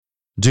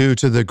Due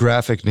to the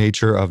graphic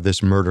nature of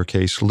this murder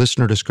case,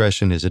 listener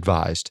discretion is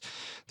advised.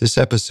 This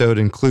episode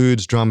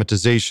includes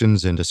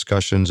dramatizations and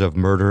discussions of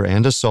murder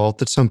and assault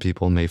that some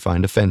people may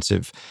find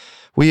offensive.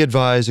 We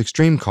advise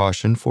extreme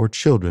caution for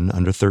children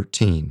under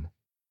 13.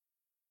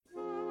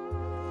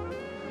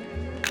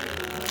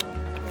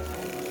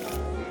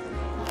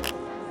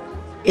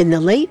 In the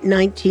late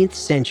 19th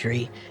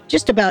century,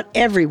 just about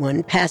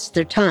everyone passed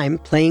their time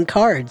playing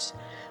cards.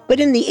 But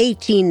in the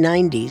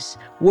 1890s,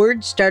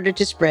 word started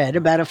to spread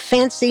about a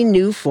fancy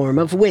new form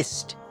of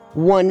whist,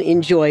 one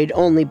enjoyed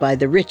only by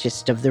the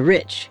richest of the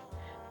rich.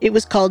 It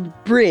was called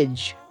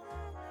bridge.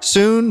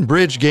 Soon,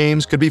 bridge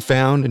games could be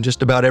found in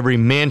just about every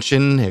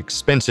mansion,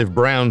 expensive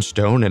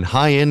brownstone, and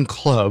high-end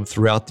club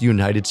throughout the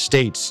United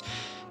States,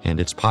 and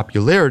its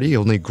popularity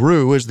only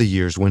grew as the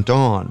years went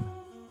on.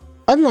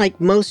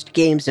 Unlike most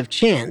games of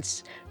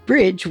chance,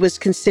 bridge was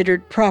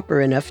considered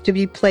proper enough to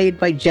be played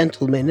by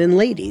gentlemen and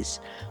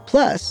ladies.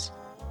 Plus,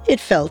 it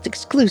felt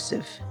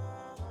exclusive.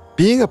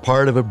 Being a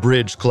part of a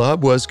bridge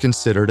club was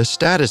considered a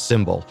status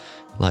symbol,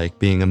 like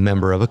being a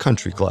member of a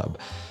country club.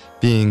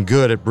 Being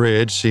good at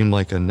bridge seemed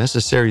like a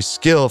necessary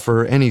skill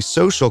for any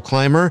social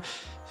climber,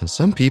 and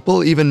some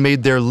people even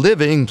made their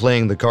living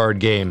playing the card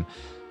game.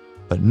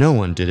 But no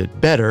one did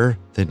it better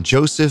than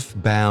Joseph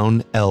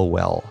Bowne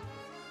Elwell.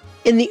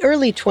 In the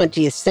early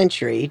 20th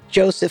century,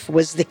 Joseph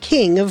was the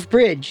king of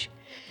bridge.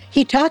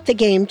 He taught the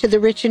game to the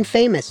rich and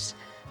famous,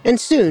 and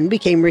soon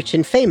became rich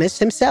and famous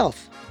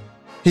himself.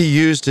 He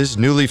used his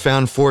newly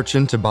found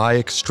fortune to buy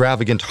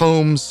extravagant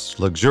homes,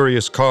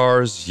 luxurious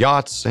cars,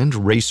 yachts, and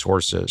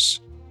racehorses.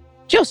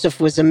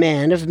 Joseph was a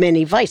man of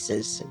many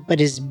vices,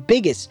 but his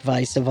biggest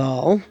vice of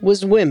all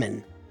was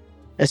women,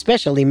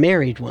 especially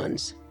married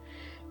ones.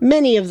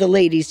 Many of the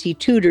ladies he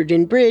tutored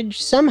in bridge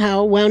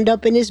somehow wound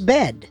up in his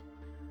bed.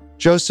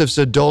 Joseph's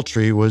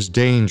adultery was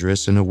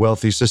dangerous in a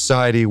wealthy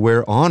society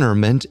where honor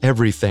meant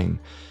everything.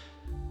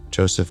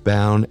 Joseph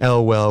Bowne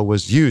Elwell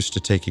was used to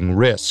taking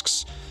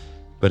risks.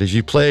 But if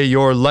you play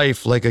your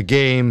life like a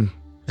game,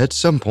 at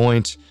some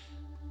point,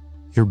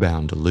 you're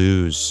bound to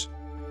lose.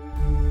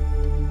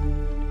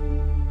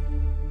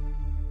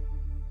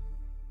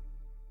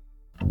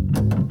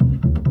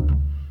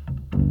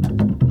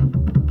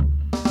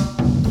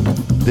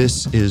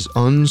 This is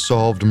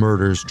Unsolved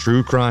Murders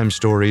True Crime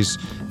Stories,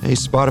 a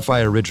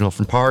Spotify original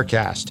from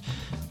Parcast.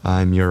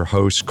 I'm your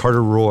host,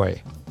 Carter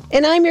Roy.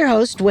 And I'm your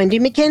host, Wendy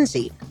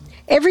McKenzie.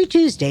 Every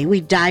Tuesday, we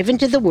dive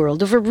into the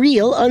world of a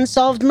real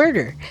unsolved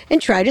murder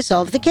and try to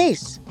solve the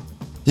case.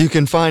 You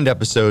can find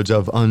episodes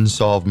of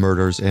Unsolved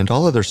Murders and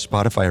all other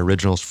Spotify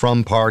originals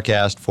from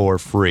Parcast for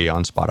free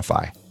on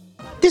Spotify.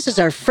 This is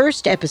our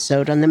first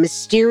episode on the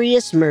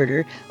mysterious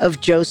murder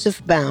of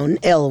Joseph Bowne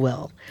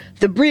Elwell,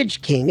 the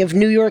Bridge King of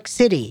New York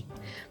City.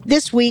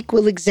 This week,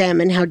 we'll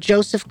examine how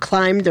Joseph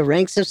climbed the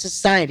ranks of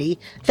society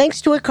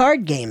thanks to a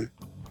card game.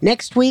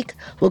 Next week,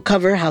 we'll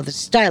cover how the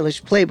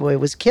stylish playboy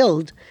was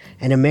killed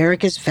and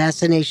America's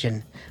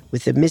fascination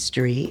with the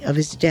mystery of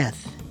his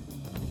death.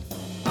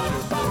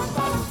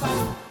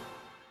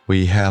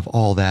 We have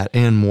all that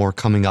and more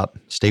coming up.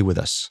 Stay with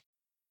us.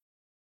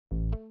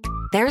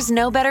 There's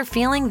no better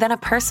feeling than a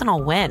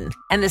personal win,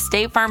 and the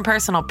State Farm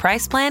Personal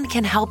Price Plan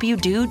can help you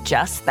do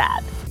just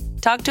that.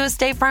 Talk to a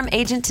State Farm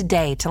agent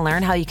today to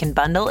learn how you can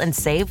bundle and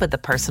save with the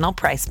Personal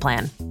Price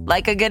Plan.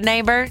 Like a good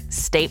neighbor,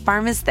 State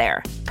Farm is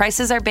there.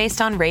 Prices are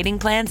based on rating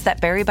plans that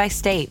vary by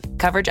state.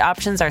 Coverage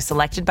options are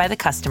selected by the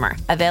customer.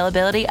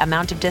 Availability,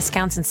 amount of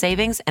discounts and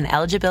savings, and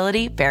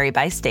eligibility vary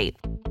by state.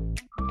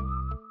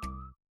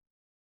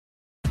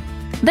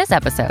 This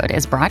episode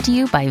is brought to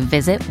you by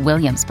Visit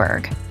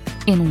Williamsburg.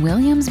 In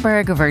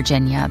Williamsburg,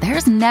 Virginia,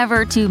 there's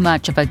never too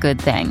much of a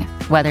good thing.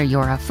 Whether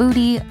you're a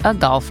foodie, a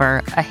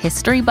golfer, a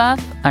history buff,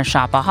 a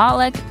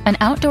shopaholic, an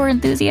outdoor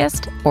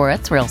enthusiast, or a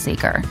thrill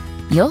seeker,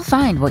 you'll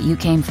find what you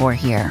came for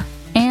here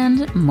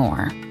and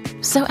more.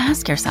 So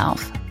ask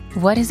yourself,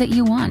 what is it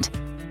you want?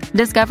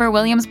 Discover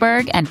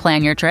Williamsburg and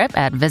plan your trip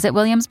at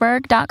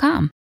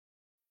visitwilliamsburg.com.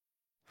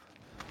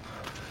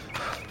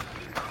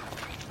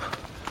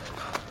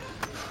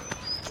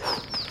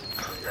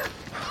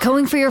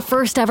 Going for your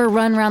first ever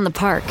run around the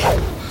park.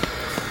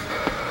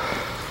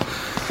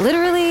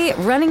 Literally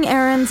running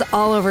errands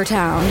all over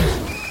town.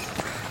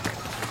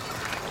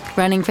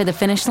 Running for the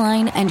finish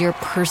line and your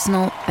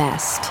personal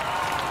best.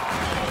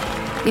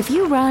 If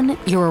you run,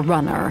 you're a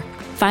runner.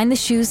 Find the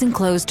shoes and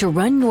clothes to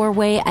run your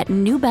way at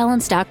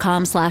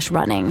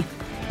newbalance.com/running.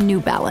 New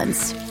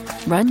Balance.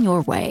 Run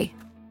your way.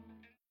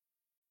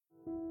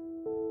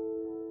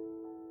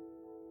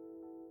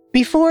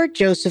 Before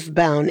Joseph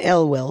Bowne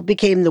Elwell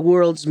became the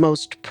world's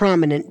most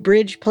prominent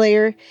bridge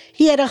player,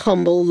 he had a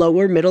humble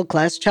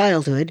lower-middle-class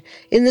childhood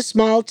in the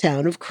small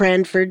town of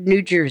Cranford,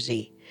 New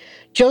Jersey.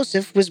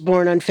 Joseph was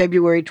born on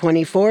February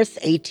 24,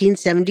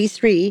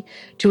 1873,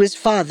 to his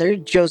father,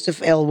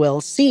 Joseph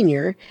Elwell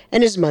Sr.,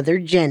 and his mother,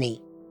 Jenny.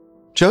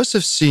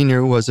 Joseph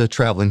Sr. was a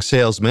traveling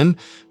salesman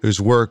whose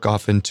work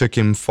often took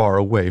him far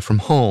away from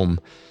home.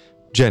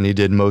 Jenny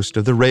did most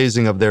of the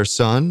raising of their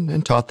son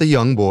and taught the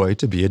young boy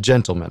to be a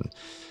gentleman.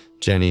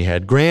 Jenny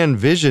had grand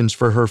visions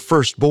for her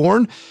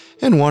firstborn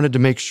and wanted to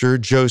make sure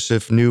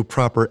Joseph knew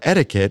proper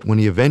etiquette when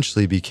he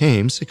eventually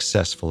became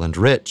successful and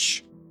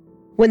rich.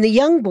 When the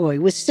young boy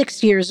was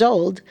 6 years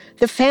old,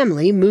 the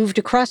family moved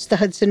across the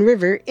Hudson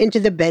River into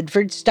the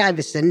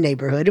Bedford-Stuyvesant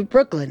neighborhood of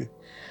Brooklyn.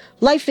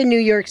 Life in New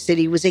York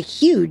City was a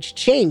huge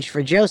change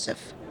for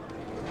Joseph.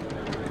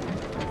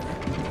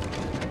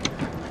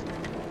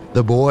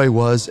 The boy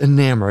was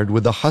enamored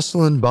with the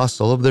hustle and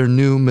bustle of their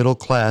new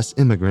middle-class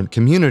immigrant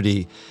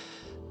community.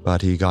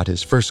 But he got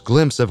his first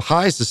glimpse of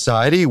high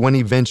society when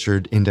he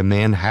ventured into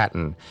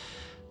Manhattan.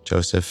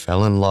 Joseph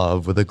fell in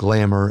love with the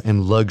glamour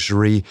and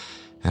luxury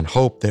and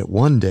hoped that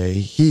one day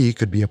he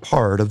could be a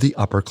part of the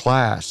upper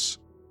class.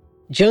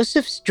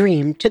 Joseph's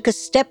dream took a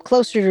step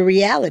closer to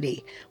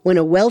reality when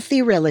a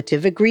wealthy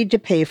relative agreed to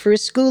pay for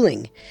his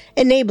schooling,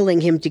 enabling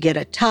him to get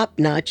a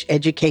top-notch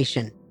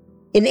education.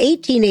 In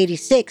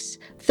 1886,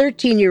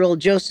 13-year-old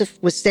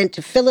Joseph was sent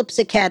to Phillips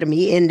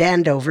Academy in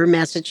Andover,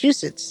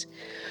 Massachusetts.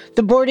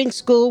 The boarding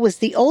school was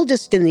the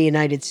oldest in the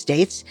United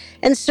States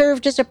and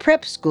served as a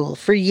prep school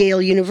for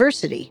Yale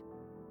University.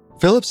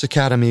 Phillips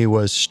Academy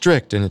was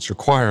strict in its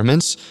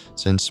requirements,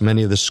 since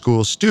many of the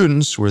school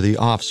students were the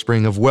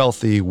offspring of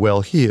wealthy,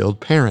 well-heeled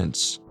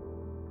parents.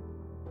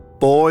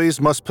 Boys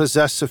must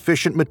possess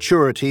sufficient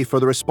maturity for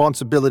the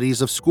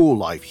responsibilities of school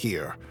life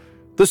here.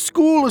 The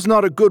school is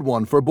not a good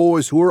one for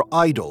boys who are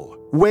idle,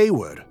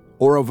 wayward,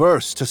 or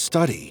averse to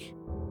study.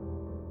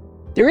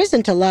 There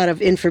isn't a lot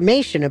of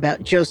information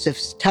about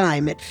Joseph's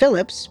time at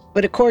Phillips,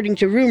 but according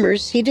to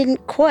rumors, he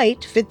didn't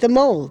quite fit the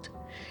mold.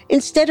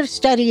 Instead of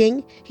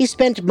studying, he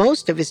spent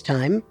most of his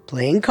time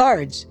playing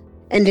cards,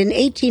 and in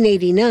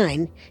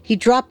 1889, he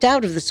dropped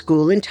out of the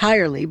school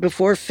entirely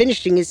before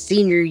finishing his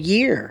senior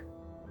year.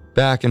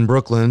 Back in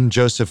Brooklyn,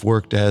 Joseph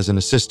worked as an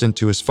assistant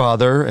to his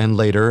father and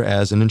later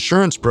as an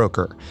insurance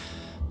broker.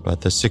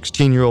 But the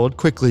 16-year-old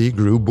quickly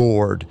grew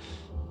bored.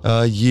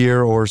 A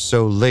year or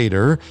so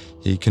later,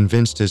 he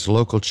convinced his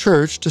local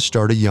church to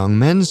start a young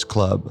men's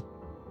club.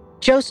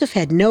 Joseph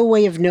had no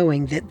way of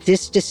knowing that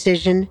this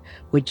decision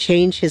would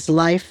change his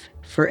life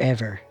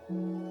forever.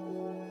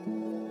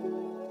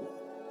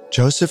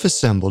 Joseph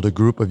assembled a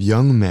group of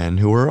young men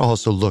who were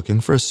also looking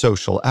for a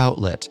social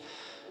outlet.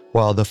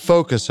 While the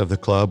focus of the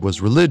club was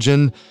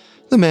religion,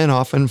 the men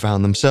often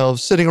found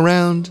themselves sitting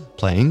around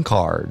playing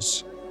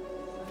cards.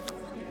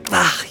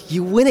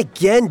 You win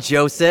again,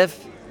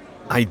 Joseph.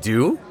 I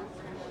do?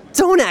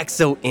 Don't act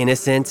so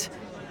innocent.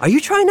 Are you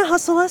trying to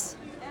hustle us?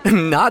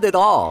 Not at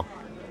all.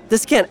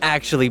 This can't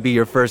actually be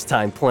your first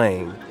time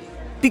playing.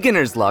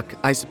 Beginner's luck,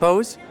 I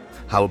suppose.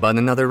 How about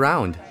another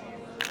round?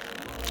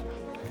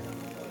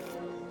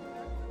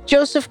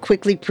 Joseph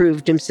quickly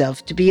proved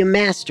himself to be a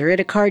master at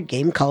a card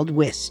game called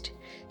whist.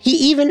 He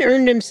even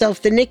earned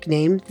himself the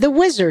nickname the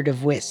Wizard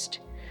of Whist.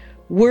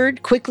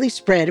 Word quickly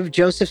spread of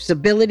Joseph's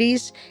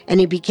abilities, and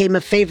he became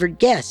a favored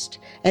guest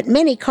at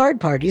many card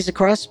parties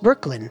across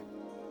Brooklyn.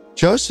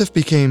 Joseph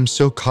became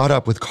so caught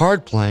up with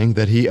card playing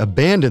that he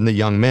abandoned the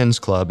Young Men's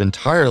Club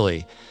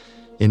entirely.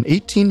 In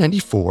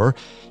 1894,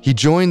 he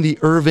joined the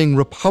Irving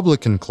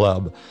Republican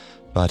Club,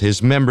 but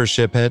his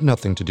membership had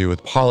nothing to do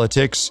with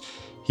politics.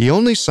 He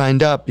only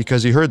signed up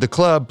because he heard the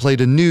club played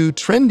a new,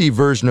 trendy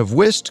version of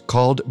whist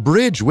called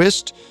bridge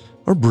whist,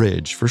 or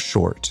bridge for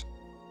short.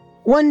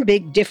 One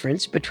big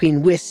difference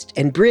between whist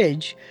and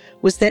bridge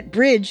was that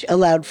bridge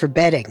allowed for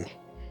betting.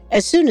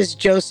 As soon as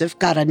Joseph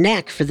got a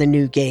knack for the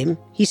new game,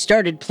 he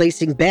started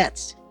placing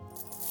bets.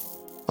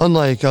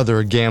 Unlike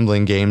other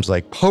gambling games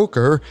like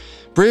poker,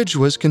 bridge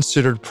was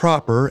considered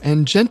proper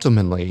and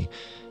gentlemanly.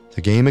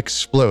 The game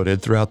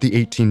exploded throughout the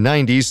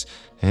 1890s,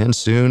 and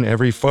soon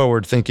every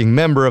forward-thinking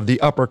member of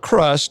the upper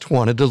crust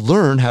wanted to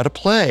learn how to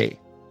play.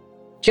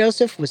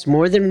 Joseph was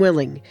more than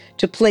willing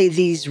to play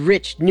these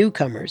rich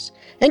newcomers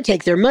and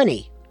take their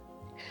money.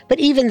 But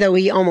even though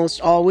he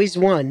almost always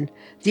won,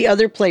 the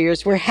other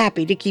players were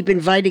happy to keep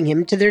inviting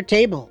him to their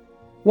table.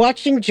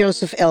 Watching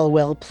Joseph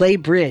Elwell play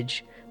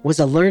bridge was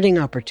a learning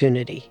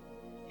opportunity.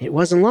 It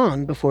wasn't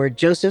long before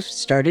Joseph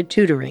started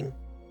tutoring.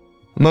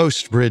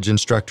 Most bridge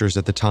instructors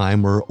at the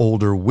time were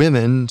older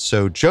women,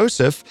 so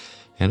Joseph,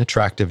 an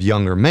attractive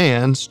younger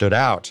man, stood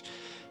out.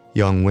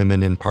 Young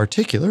women in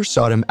particular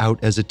sought him out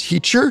as a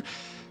teacher.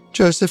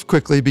 Joseph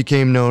quickly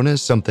became known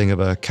as something of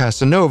a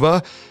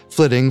Casanova,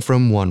 flitting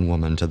from one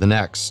woman to the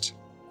next.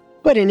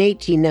 But in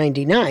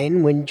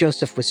 1899, when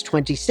Joseph was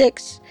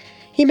 26,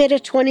 he met a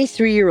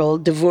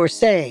 23-year-old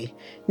divorcee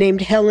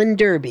named Helen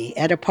Derby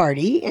at a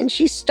party, and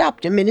she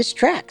stopped him in his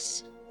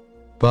tracks.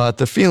 But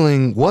the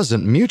feeling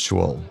wasn't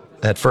mutual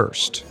at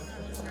first.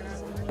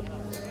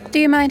 Do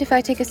you mind if I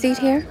take a seat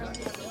here?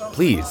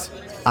 Please.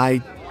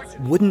 I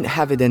wouldn't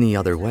have it any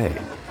other way.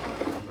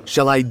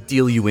 Shall I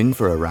deal you in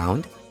for a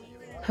round?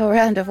 A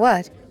round of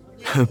what?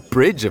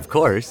 Bridge, of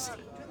course.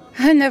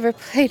 I've never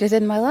played it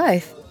in my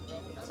life.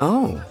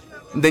 Oh,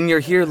 then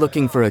you're here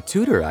looking for a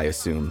tutor, I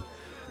assume.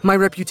 My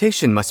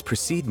reputation must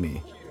precede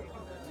me.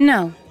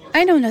 No,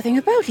 I know nothing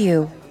about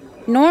you.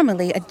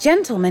 Normally, a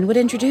gentleman would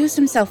introduce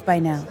himself by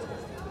now.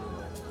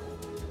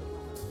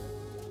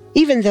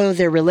 Even though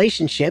their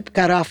relationship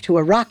got off to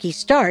a rocky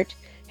start,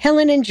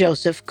 Helen and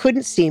Joseph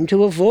couldn't seem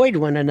to avoid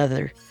one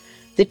another.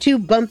 The two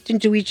bumped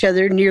into each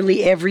other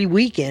nearly every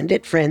weekend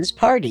at friends'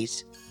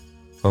 parties.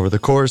 Over the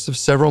course of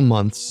several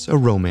months, a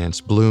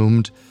romance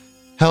bloomed.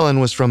 Helen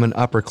was from an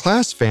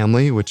upper-class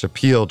family, which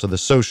appealed to the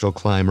social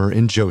climber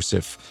in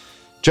Joseph.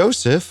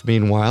 Joseph,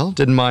 meanwhile,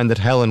 didn't mind that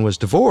Helen was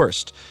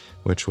divorced,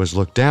 which was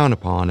looked down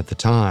upon at the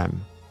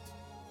time.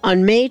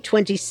 On May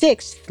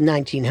 26,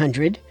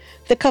 1900,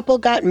 the couple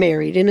got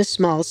married in a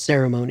small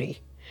ceremony.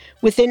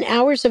 Within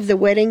hours of the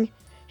wedding,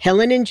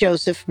 Helen and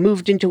Joseph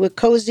moved into a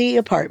cozy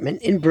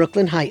apartment in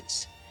Brooklyn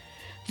Heights.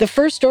 The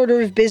first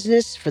order of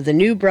business for the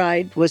new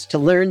bride was to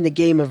learn the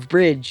game of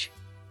bridge.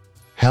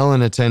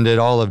 Helen attended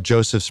all of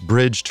Joseph's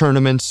bridge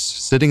tournaments,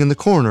 sitting in the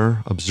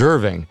corner,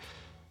 observing.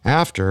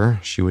 After,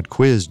 she would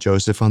quiz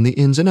Joseph on the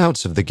ins and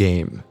outs of the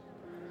game.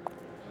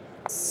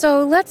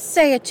 So let's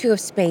say a 2 of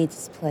spades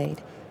is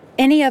played.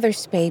 Any other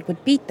spade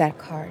would beat that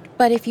card,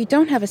 but if you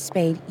don't have a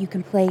spade, you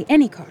can play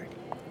any card.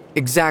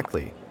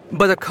 Exactly.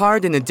 But a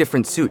card in a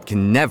different suit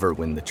can never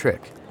win the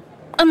trick.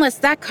 Unless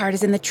that card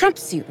is in the trump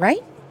suit,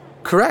 right?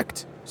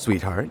 Correct,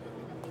 sweetheart.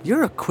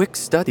 You're a quick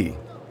study.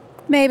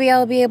 Maybe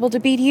I'll be able to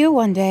beat you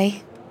one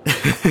day.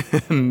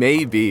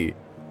 Maybe.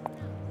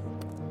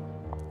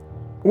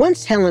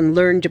 Once Helen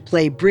learned to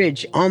play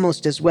bridge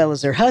almost as well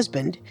as her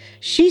husband,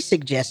 she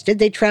suggested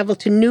they travel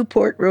to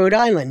Newport, Rhode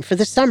Island for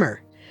the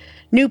summer.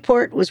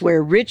 Newport was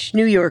where rich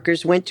New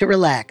Yorkers went to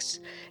relax,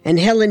 and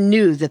Helen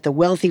knew that the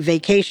wealthy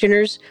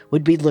vacationers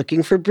would be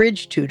looking for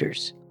bridge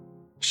tutors.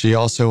 She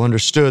also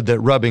understood that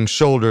rubbing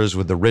shoulders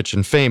with the rich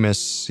and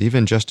famous,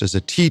 even just as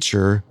a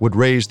teacher, would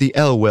raise the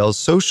Elwell's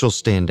social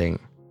standing.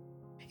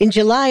 In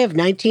July of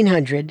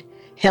 1900,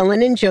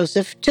 Helen and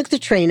Joseph took the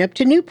train up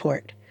to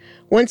Newport.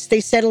 Once they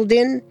settled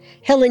in,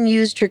 Helen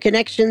used her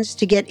connections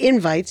to get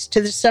invites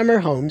to the summer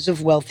homes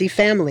of wealthy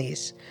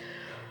families.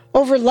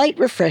 Over light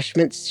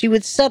refreshments, she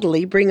would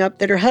subtly bring up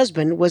that her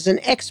husband was an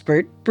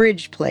expert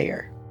bridge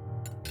player.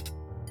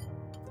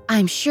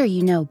 I'm sure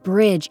you know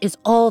bridge is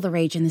all the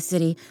rage in the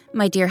city.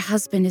 My dear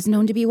husband is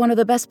known to be one of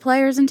the best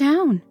players in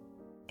town.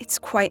 It's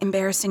quite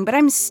embarrassing, but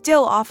I'm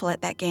still awful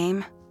at that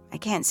game. I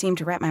can't seem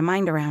to wrap my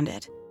mind around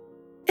it.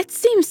 It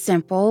seems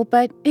simple,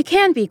 but it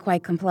can be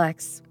quite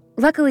complex.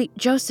 Luckily,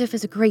 Joseph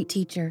is a great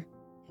teacher.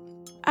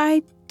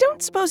 I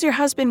don't suppose your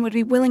husband would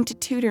be willing to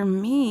tutor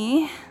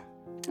me.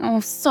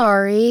 Oh,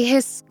 sorry.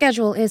 His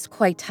schedule is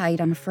quite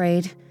tight, I'm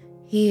afraid.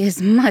 He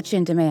is much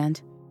in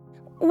demand.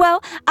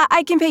 Well,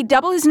 I can pay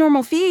double his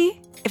normal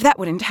fee, if that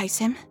would entice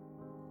him.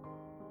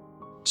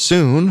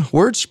 Soon,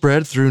 word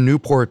spread through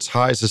Newport's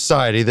high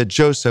society that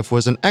Joseph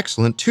was an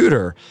excellent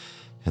tutor.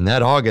 And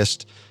that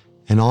August,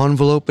 an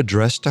envelope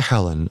addressed to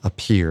Helen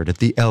appeared at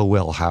the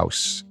Elwell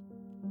house.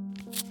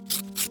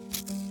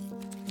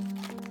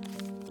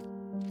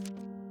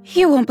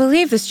 You won't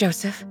believe this,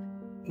 Joseph.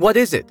 What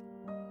is it?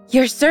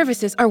 Your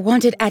services are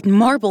wanted at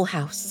Marble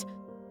House.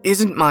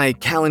 Isn't my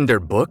calendar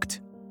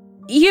booked?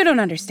 You don't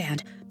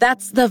understand.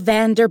 That's the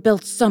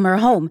Vanderbilt summer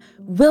home.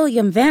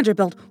 William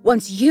Vanderbilt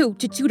wants you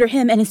to tutor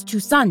him and his 2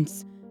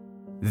 sons.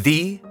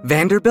 The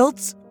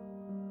Vanderbilts?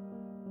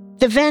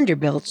 The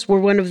Vanderbilts were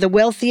one of the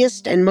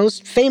wealthiest and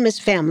most famous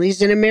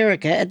families in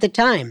America at the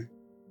time.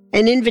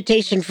 An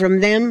invitation from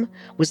them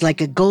was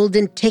like a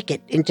golden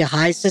ticket into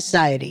high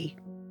society.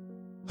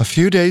 A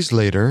few days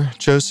later,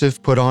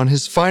 Joseph put on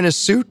his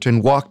finest suit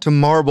and walked to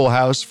Marble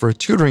House for a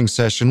tutoring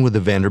session with the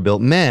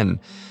Vanderbilt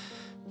men.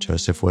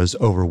 Joseph was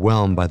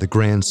overwhelmed by the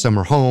grand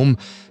summer home,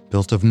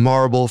 built of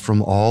marble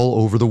from all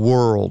over the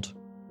world.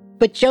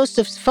 But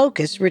Joseph's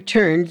focus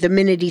returned the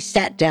minute he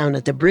sat down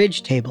at the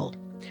bridge table.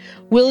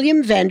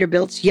 William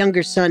Vanderbilt's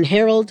younger son,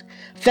 Harold,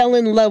 fell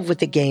in love with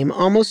the game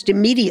almost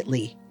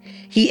immediately.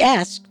 He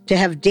asked to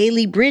have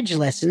daily bridge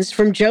lessons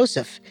from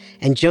Joseph,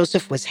 and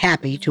Joseph was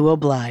happy to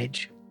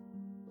oblige.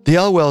 The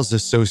Elwell's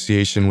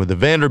association with the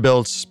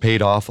Vanderbilts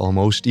paid off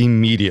almost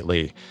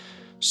immediately.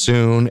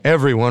 Soon,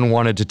 everyone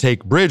wanted to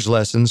take bridge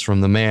lessons from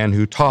the man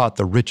who taught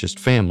the richest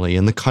family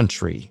in the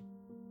country.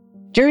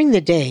 During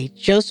the day,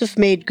 Joseph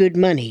made good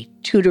money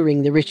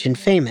tutoring the rich and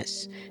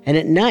famous, and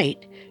at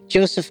night,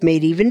 Joseph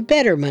made even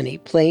better money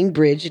playing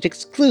bridge at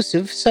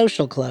exclusive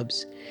social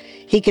clubs.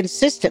 He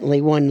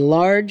consistently won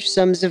large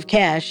sums of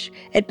cash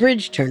at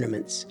bridge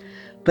tournaments,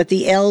 but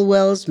the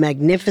Elwell's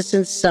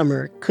magnificent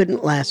summer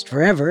couldn't last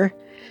forever.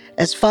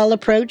 As fall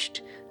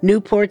approached,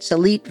 Newport's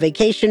elite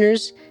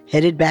vacationers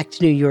headed back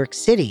to New York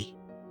City.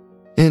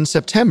 In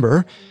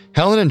September,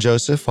 Helen and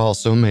Joseph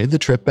also made the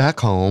trip back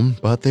home,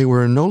 but they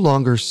were no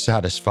longer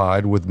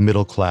satisfied with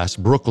middle-class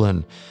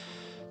Brooklyn.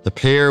 The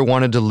pair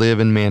wanted to live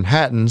in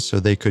Manhattan so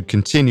they could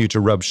continue to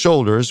rub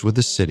shoulders with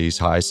the city's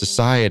high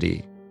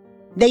society.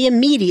 They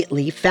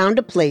immediately found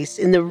a place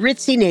in the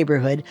ritzy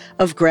neighborhood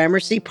of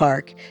Gramercy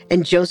Park,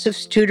 and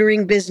Joseph's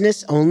tutoring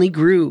business only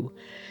grew.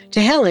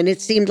 To Helen,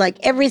 it seemed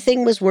like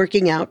everything was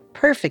working out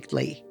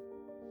perfectly.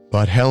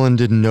 But Helen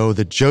didn't know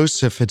that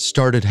Joseph had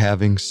started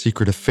having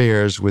secret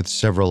affairs with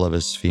several of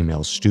his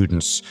female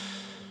students.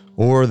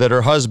 or that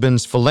her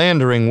husband's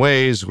philandering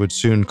ways would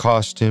soon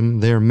cost him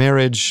their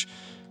marriage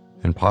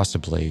and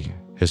possibly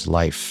his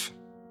life.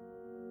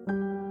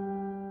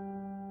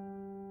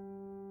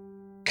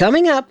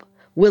 Coming up,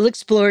 we'll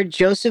explore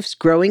Joseph's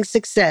growing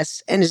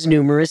success and his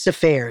numerous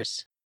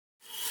affairs.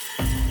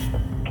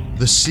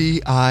 The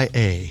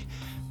CIA.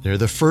 They're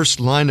the first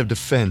line of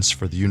defense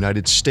for the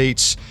United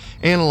States,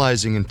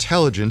 analyzing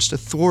intelligence to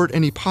thwart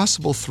any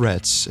possible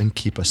threats and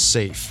keep us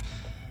safe.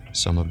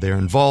 Some of their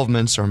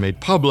involvements are made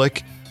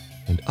public,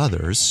 and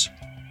others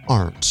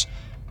aren't.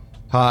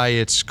 Hi,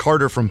 it's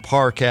Carter from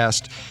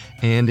Parcast,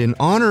 and in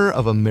honor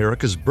of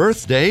America's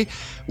birthday,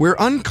 we're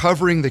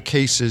uncovering the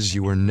cases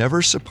you were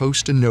never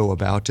supposed to know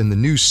about in the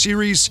new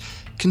series,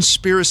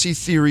 Conspiracy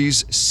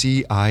Theories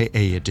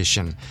CIA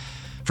Edition.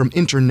 From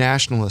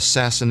international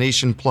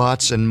assassination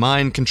plots and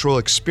mind control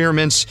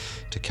experiments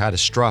to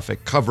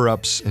catastrophic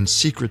cover-ups and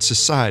secret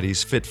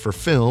societies fit for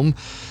film,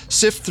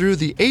 sift through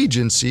the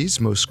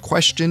agency's most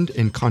questioned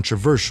and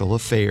controversial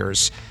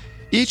affairs.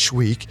 Each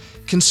week,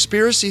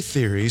 Conspiracy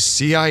Theories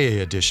CIA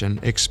Edition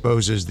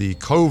exposes the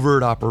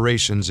covert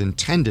operations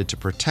intended to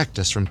protect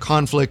us from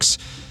conflicts,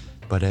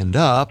 but end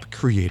up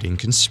creating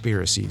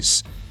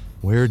conspiracies.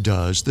 Where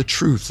does the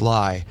truth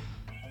lie?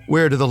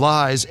 Where do the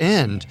lies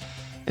end?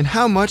 And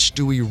how much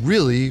do we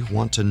really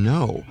want to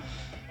know?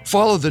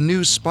 Follow the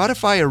new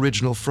Spotify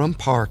original from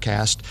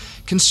Parcast,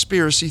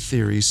 Conspiracy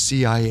Theories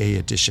CIA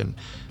Edition.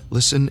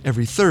 Listen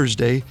every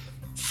Thursday,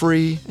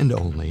 free and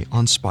only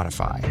on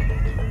Spotify.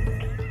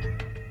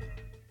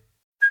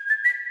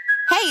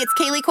 Hey, it's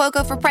Kaylee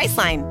Cuoco for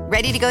Priceline.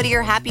 Ready to go to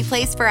your happy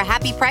place for a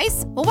happy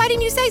price? Well, why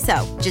didn't you say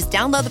so? Just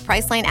download the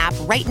Priceline app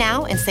right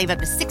now and save up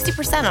to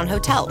 60% on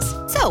hotels.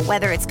 So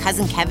whether it's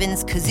Cousin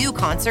Kevin's Kazoo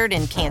Concert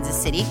in Kansas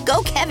City,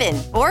 go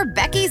Kevin, or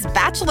Becky's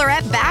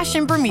Bachelorette Bash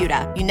in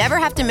Bermuda, you never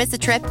have to miss a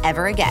trip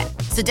ever again.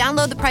 So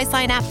download the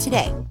Priceline app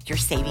today. Your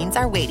savings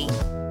are waiting.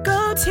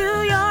 Go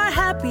to your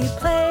happy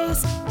place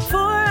for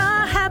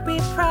a happy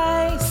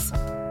price.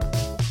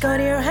 Go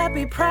to your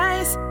happy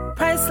price,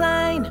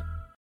 Priceline.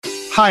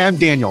 Hi, I'm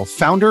Daniel,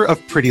 founder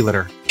of Pretty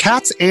Litter.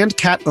 Cats and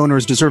cat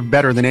owners deserve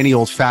better than any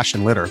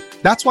old-fashioned litter.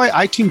 That's why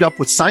I teamed up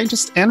with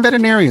scientists and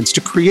veterinarians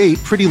to create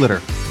Pretty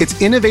Litter. Its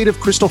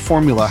innovative crystal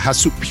formula has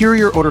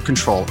superior odor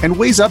control and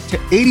weighs up to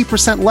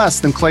 80%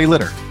 less than clay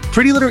litter.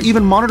 Pretty Litter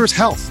even monitors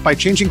health by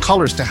changing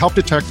colors to help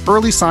detect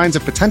early signs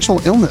of potential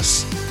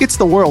illness. It's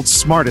the world's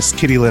smartest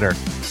kitty litter.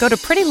 Go to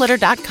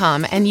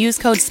prettylitter.com and use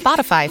code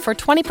SPOTIFY for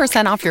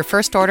 20% off your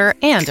first order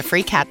and a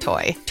free cat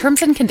toy.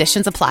 Terms and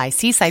conditions apply.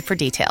 See site for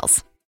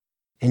details.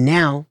 And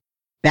now,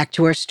 back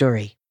to our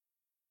story.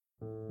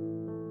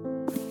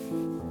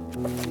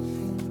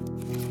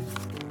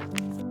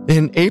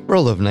 In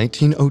April of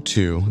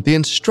 1902, the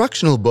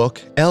instructional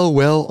book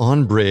Elwell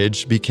on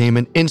Bridge became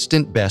an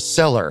instant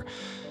bestseller.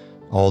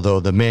 Although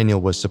the manual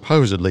was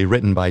supposedly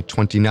written by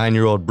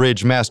 29-year-old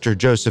bridge master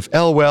Joseph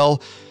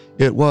Elwell,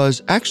 it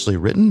was actually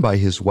written by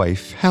his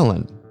wife,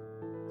 Helen.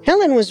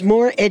 Helen was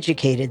more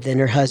educated than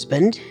her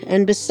husband,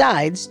 and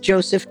besides,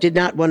 Joseph did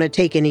not want to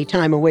take any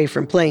time away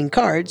from playing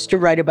cards to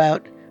write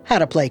about how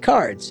to play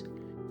cards.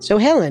 So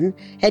Helen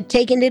had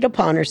taken it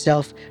upon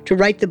herself to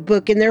write the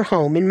book in their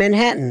home in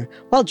Manhattan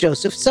while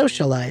Joseph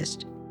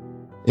socialized.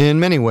 In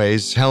many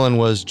ways, Helen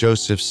was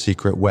Joseph's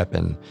secret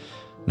weapon.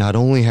 Not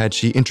only had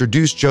she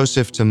introduced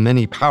Joseph to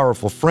many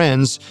powerful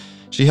friends,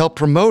 she helped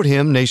promote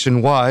him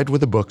nationwide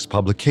with the book's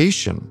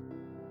publication.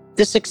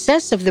 The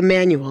success of the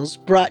manuals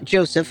brought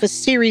Joseph a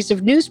series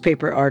of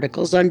newspaper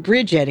articles on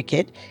bridge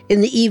etiquette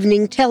in the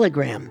Evening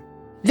Telegram.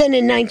 Then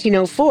in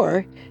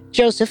 1904,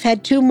 Joseph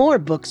had 2 more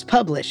books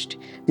published,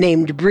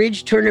 named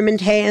Bridge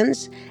Tournament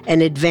Hands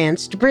and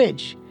Advanced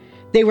Bridge.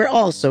 They were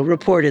also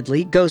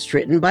reportedly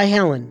ghostwritten by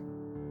Helen.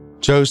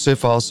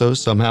 Joseph also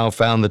somehow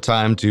found the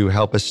time to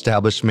help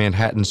establish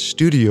Manhattan's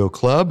Studio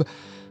Club.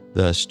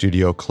 The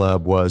Studio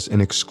Club was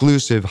an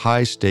exclusive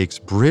high-stakes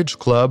bridge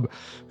club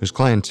whose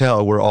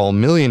clientele were all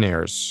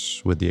millionaires,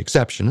 with the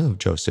exception of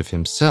Joseph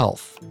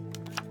himself.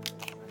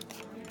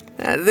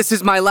 This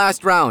is my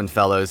last round,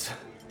 fellows.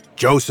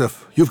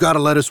 Joseph, you've got to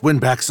let us win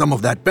back some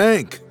of that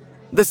bank.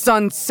 The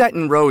sun set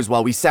and rose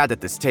while we sat at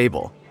this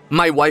table.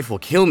 My wife will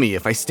kill me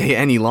if I stay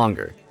any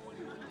longer.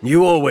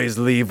 You always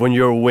leave when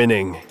you're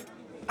winning.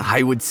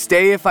 I would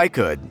stay if I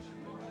could.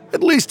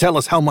 At least tell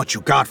us how much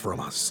you got from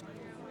us.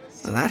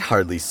 That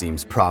hardly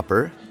seems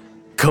proper.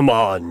 Come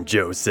on,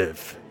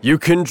 Joseph. You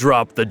can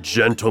drop the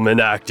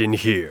gentleman act in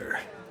here.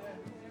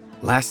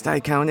 Last I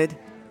counted,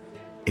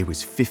 it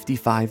was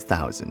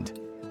 $55,000.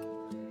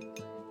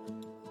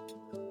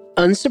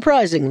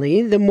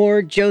 Unsurprisingly, the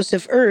more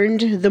Joseph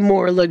earned, the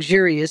more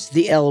luxurious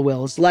the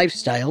Elwells'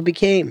 lifestyle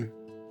became.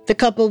 The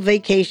couple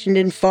vacationed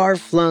in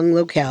far-flung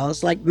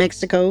locales like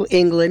Mexico,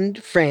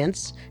 England,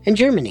 France, and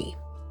Germany.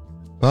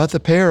 But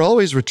the pair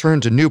always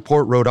returned to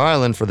Newport, Rhode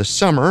Island for the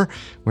summer,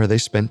 where they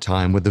spent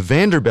time with the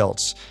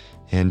Vanderbilts.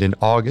 And in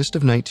August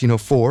of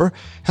 1904,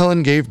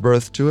 Helen gave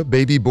birth to a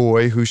baby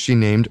boy who she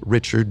named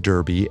Richard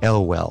Derby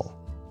Elwell.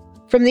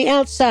 From the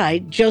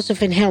outside,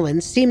 Joseph and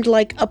Helen seemed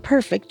like a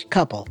perfect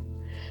couple.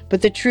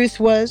 But the truth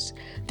was,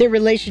 their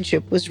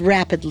relationship was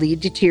rapidly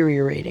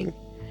deteriorating.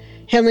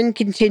 Helen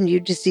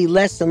continued to see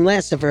less and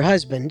less of her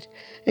husband,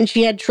 and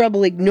she had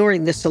trouble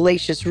ignoring the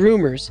salacious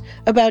rumors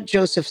about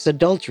Joseph's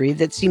adultery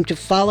that seemed to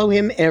follow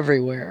him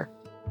everywhere.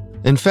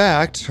 In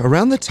fact,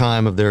 around the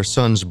time of their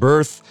son's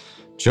birth,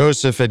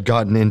 Joseph had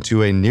gotten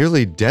into a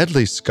nearly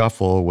deadly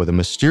scuffle with a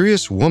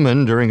mysterious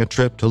woman during a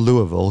trip to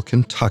Louisville,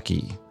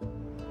 Kentucky.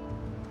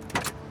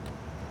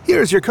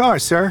 Here's your car,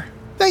 sir.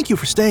 Thank you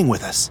for staying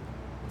with us.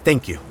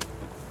 Thank you.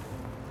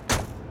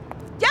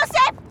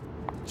 Joseph!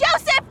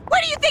 Joseph!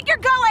 Where do you think you're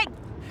going?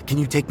 Can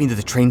you take me to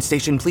the train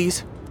station,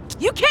 please?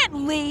 You can't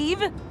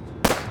leave!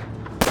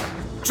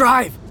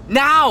 Drive!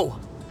 Now!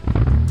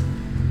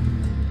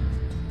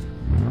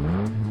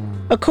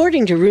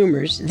 According to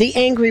rumors, the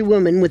angry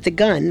woman with the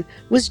gun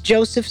was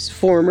Joseph's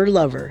former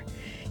lover.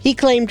 He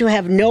claimed to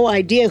have no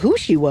idea who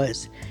she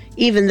was,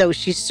 even though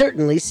she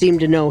certainly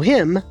seemed to know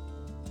him.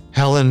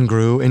 Helen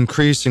grew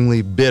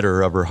increasingly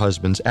bitter of her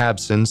husband's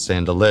absence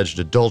and alleged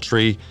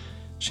adultery.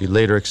 She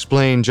later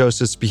explained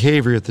Joseph's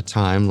behavior at the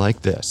time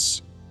like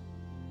this.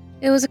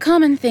 It was a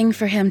common thing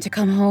for him to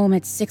come home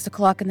at 6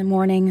 o'clock in the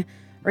morning,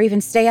 or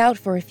even stay out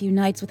for a few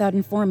nights without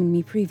informing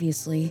me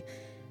previously.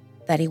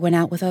 That he went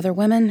out with other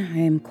women, I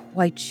am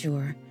quite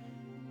sure.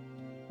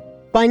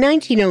 By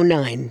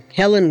 1909,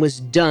 Helen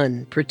was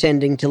done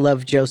pretending to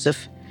love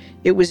Joseph.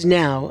 It was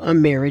now a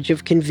marriage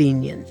of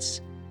convenience.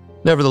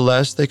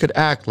 Nevertheless, they could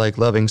act like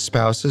loving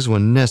spouses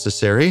when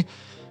necessary.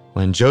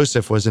 When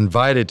Joseph was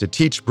invited to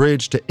teach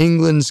bridge to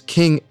England's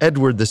King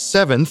Edward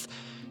VII,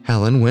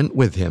 Helen went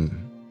with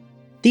him.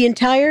 The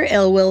entire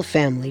Elwell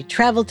family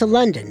traveled to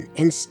London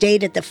and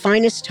stayed at the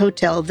finest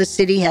hotel the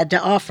city had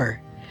to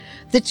offer.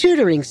 The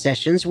tutoring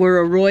sessions were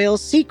a royal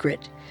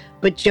secret,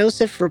 but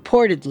Joseph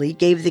reportedly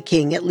gave the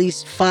king at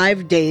least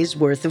 5 days'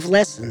 worth of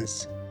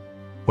lessons.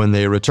 When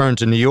they returned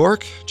to New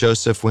York,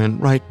 Joseph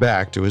went right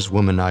back to his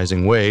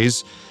womanizing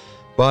ways.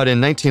 But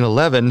in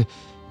 1911,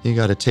 he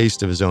got a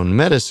taste of his own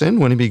medicine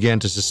when he began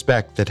to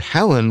suspect that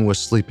Helen was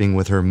sleeping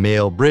with her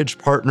male bridge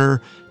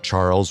partner,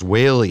 Charles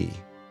Whaley.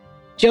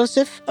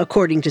 Joseph,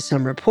 according to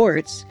some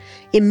reports,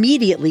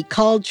 immediately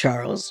called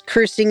Charles,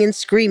 cursing and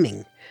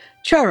screaming.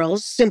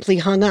 Charles simply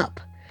hung up.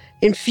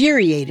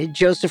 Infuriated,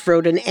 Joseph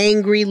wrote an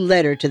angry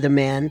letter to the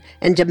man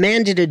and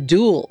demanded a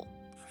duel.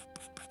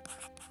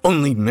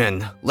 Only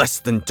men, less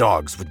than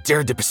dogs, would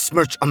dare to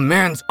besmirch a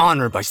man's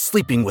honor by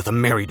sleeping with a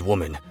married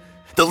woman.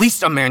 The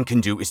least a man can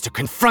do is to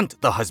confront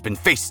the husband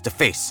face to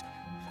face.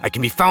 I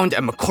can be found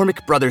at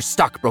McCormick Brothers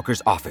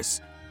stockbroker's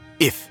office,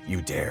 if you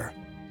dare.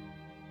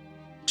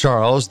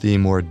 Charles, the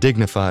more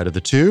dignified of the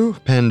two,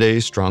 penned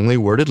a strongly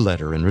worded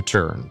letter in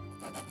return.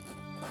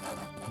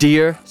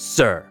 Dear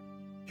Sir,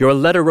 your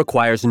letter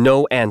requires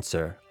no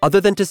answer, other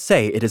than to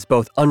say it is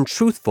both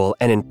untruthful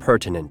and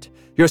impertinent.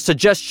 Your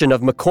suggestion of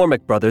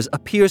McCormick Brothers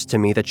appears to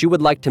me that you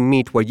would like to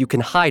meet where you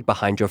can hide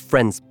behind your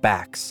friends'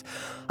 backs.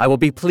 I will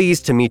be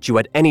pleased to meet you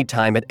at any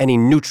time at any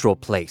neutral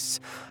place.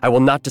 I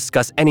will not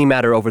discuss any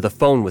matter over the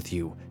phone with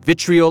you.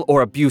 Vitriol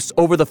or abuse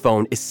over the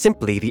phone is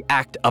simply the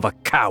act of a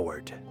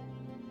coward.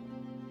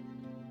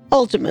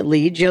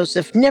 Ultimately,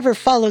 Joseph never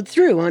followed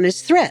through on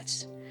his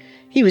threats.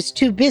 He was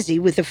too busy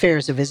with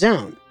affairs of his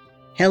own.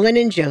 Helen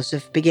and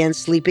Joseph began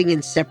sleeping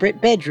in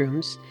separate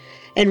bedrooms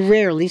and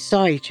rarely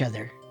saw each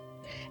other.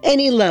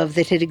 Any love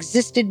that had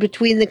existed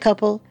between the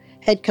couple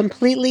had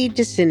completely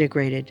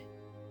disintegrated.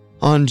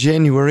 On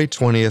January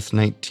 20th,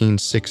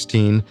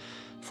 1916,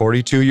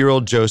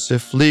 42-year-old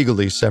Joseph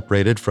legally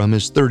separated from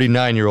his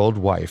 39-year-old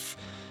wife.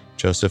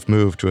 Joseph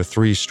moved to a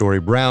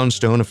 3-story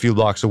brownstone a few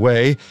blocks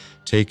away,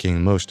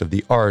 taking most of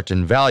the art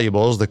and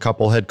valuables the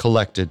couple had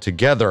collected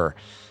together.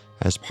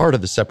 As part of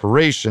the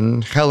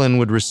separation, Helen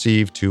would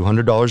receive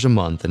 $200 a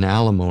month in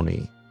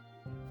alimony.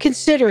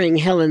 Considering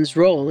Helen's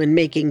role in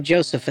making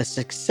Joseph a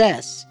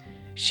success,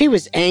 she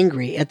was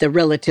angry at the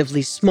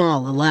relatively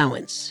small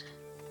allowance.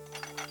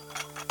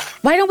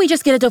 Why don't we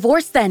just get a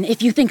divorce then,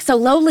 if you think so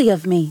lowly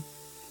of me?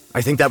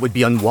 I think that would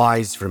be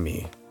unwise for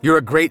me. You're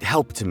a great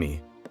help to me.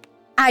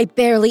 I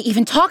barely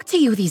even talk to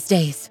you these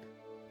days.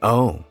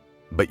 Oh,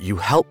 but you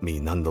help me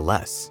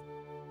nonetheless.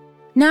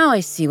 Now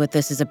I see what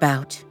this is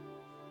about.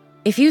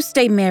 If you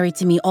stay married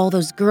to me, all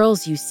those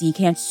girls you see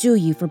can't sue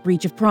you for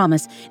breach of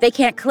promise. They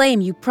can't claim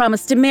you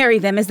promised to marry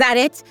them. Is that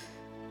it?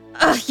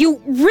 Ugh,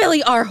 you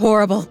really are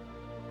horrible.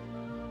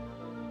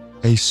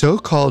 A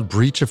so-called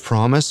breach of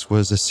promise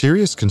was a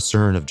serious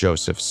concern of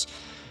Joseph's.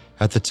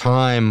 At the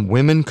time,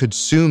 women could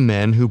sue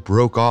men who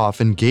broke off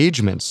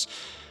engagements.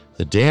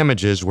 The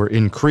damages were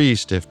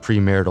increased if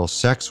premarital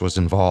sex was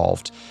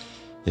involved.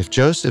 If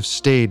Joseph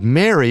stayed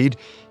married,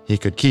 he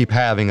could keep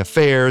having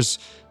affairs,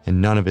 and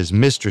none of his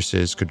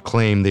mistresses could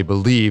claim they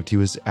believed he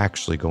was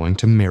actually going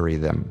to marry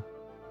them.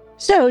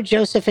 So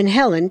Joseph and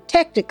Helen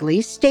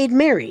technically stayed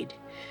married,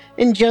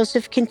 and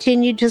Joseph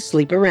continued to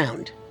sleep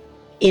around.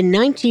 In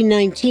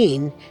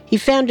 1919, he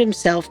found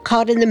himself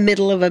caught in the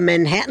middle of a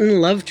Manhattan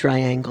love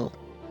triangle.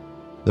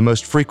 The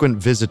most frequent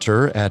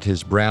visitor at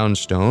his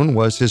brownstone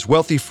was his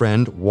wealthy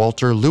friend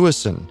Walter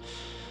Lewison.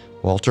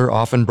 Walter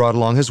often brought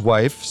along his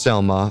wife,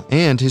 Selma,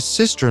 and his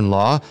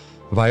sister-in-law,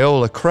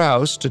 Viola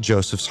Krause, to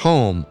Joseph's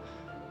home.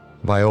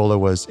 Viola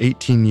was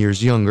 18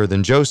 years younger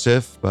than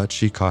Joseph, but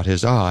she caught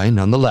his eye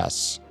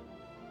nonetheless.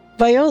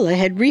 Viola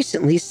had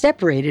recently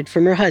separated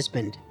from her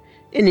husband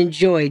and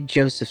enjoyed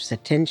Joseph's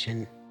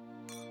attention.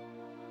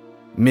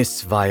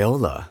 Miss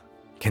Viola,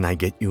 can I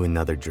get you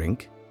another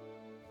drink?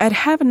 I'd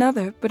have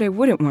another, but I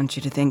wouldn't want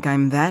you to think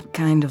I'm that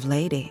kind of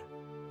lady.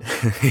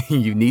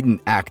 You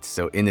needn't act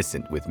so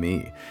innocent with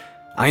me.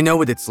 I know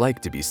what it's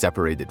like to be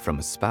separated from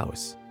a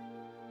spouse.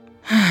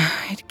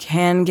 It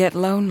can get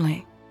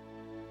lonely.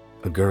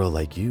 A girl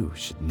like you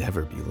should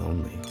never be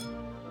lonely.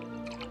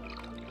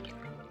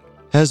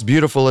 As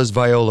beautiful as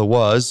Viola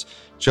was,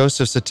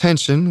 Joseph's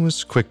attention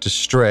was quick to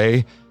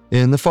stray.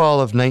 In the fall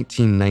of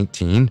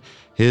 1919,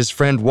 his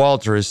friend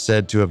Walter is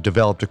said to have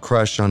developed a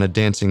crush on a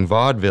dancing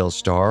vaudeville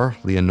star,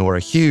 Leonora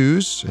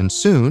Hughes, and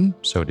soon,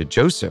 so did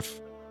Joseph.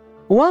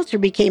 Walter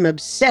became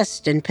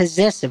obsessed and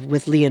possessive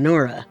with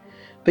Leonora,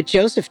 but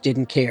Joseph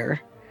didn't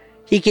care.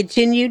 He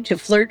continued to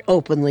flirt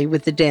openly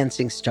with the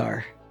dancing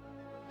star.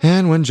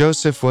 And when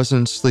Joseph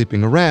wasn't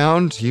sleeping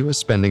around, he was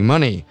spending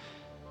money.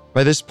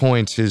 By this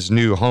point, his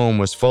new home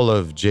was full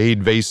of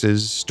jade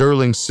vases,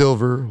 sterling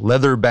silver,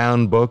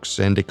 leather-bound books,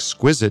 and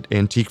exquisite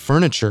antique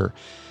furniture.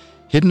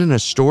 Hidden in a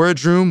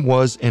storage room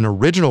was an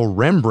original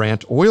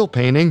Rembrandt oil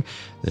painting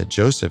that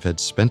Joseph had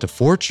spent a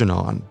fortune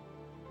on.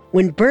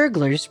 When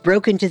burglars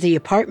broke into the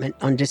apartment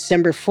on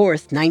December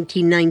 4th,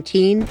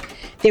 1919,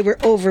 they were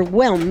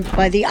overwhelmed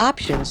by the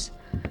options.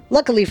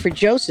 Luckily for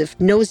Joseph,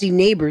 nosy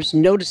neighbors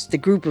noticed the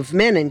group of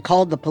men and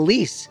called the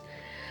police.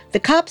 The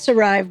cops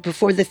arrived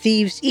before the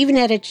thieves even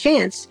had a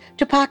chance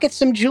to pocket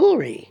some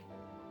jewelry.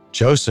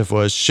 Joseph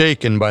was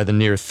shaken by the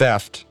near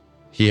theft.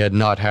 He had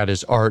not had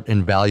his art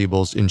and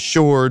valuables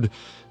insured,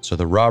 so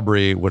the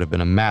robbery would have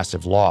been a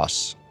massive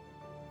loss.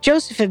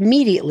 Joseph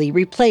immediately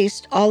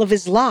replaced all of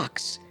his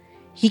locks.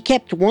 He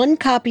kept one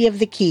copy of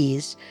the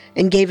keys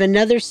and gave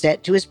another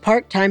set to his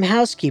part-time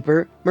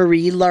housekeeper,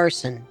 Marie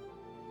Larson.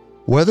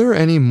 Whether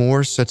any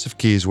more sets of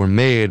keys were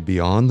made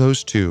beyond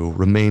those two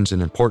remains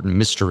an important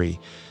mystery,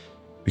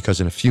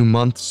 because in a few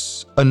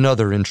months,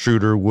 another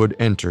intruder would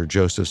enter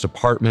Joseph's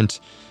apartment,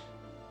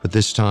 but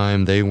this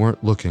time they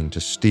weren't looking to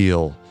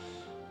steal.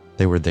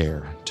 They were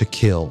there to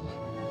kill.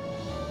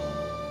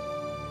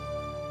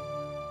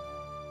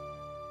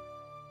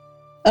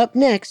 Up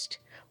next,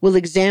 we'll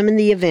examine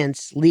the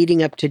events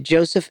leading up to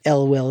Joseph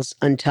Elwell's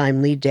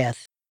untimely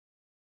death.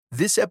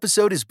 This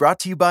episode is brought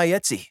to you by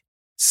Etsy.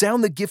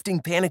 Sound the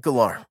gifting panic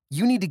alarm.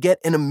 You need to get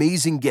an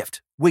amazing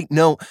gift. Wait,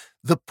 no,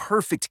 the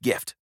perfect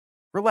gift.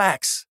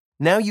 Relax.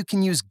 Now you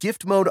can use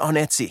gift mode on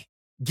Etsy.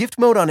 Gift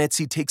mode on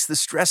Etsy takes the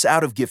stress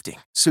out of gifting,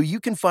 so you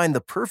can find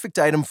the perfect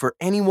item for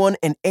anyone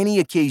and any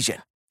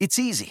occasion. It's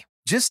easy.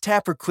 Just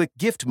tap or click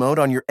gift mode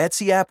on your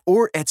Etsy app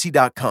or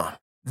Etsy.com.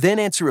 Then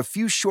answer a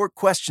few short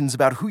questions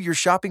about who you're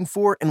shopping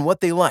for and what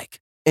they like.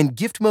 And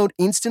gift mode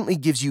instantly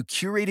gives you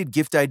curated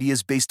gift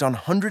ideas based on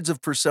hundreds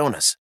of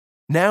personas.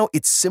 Now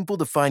it's simple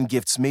to find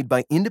gifts made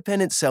by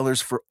independent sellers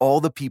for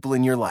all the people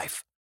in your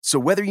life. So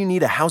whether you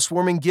need a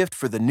housewarming gift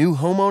for the new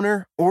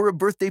homeowner or a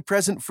birthday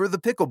present for the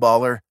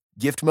pickleballer,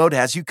 Gift Mode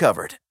has you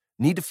covered.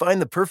 Need to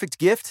find the perfect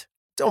gift?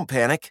 Don't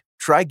panic.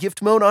 Try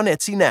Gift Mode on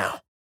Etsy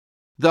now.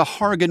 The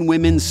Hargan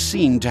women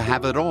seemed to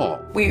have it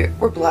all. We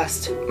were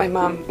blessed. My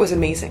mom was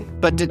amazing.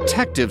 But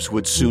detectives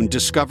would soon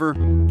discover...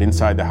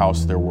 Inside the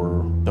house, there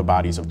were the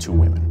bodies of two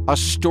women. A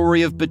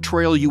story of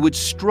betrayal you would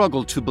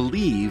struggle to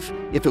believe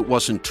if it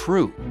wasn't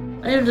true.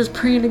 I am just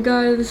praying to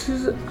God, this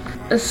is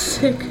a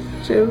sick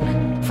joke.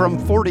 From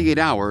 48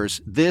 Hours,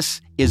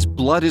 this is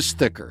Blood is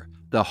Thicker,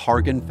 the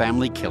Hargan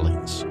family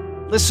killings.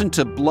 Listen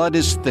to Blood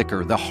is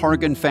Thicker, the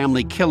Hargan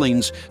family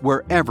killings,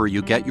 wherever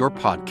you get your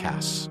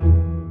podcasts.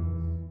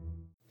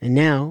 And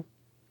now,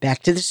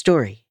 back to the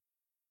story.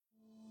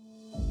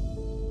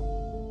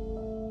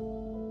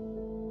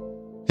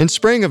 In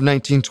spring of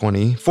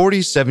 1920,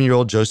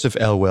 47-year-old Joseph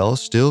Elwell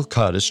still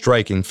cut a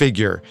striking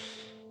figure.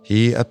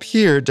 He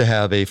appeared to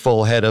have a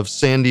full head of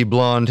sandy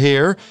blonde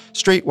hair,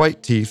 straight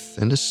white teeth,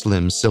 and a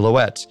slim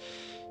silhouette.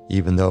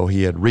 Even though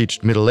he had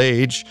reached middle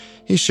age,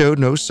 he showed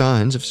no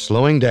signs of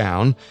slowing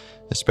down,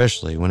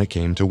 especially when it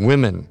came to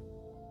women.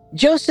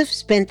 Joseph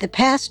spent the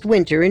past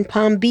winter in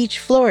Palm Beach,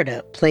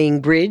 Florida,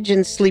 playing bridge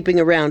and sleeping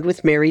around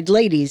with married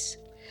ladies.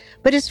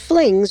 But his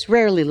flings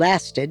rarely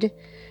lasted.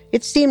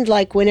 It seemed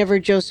like whenever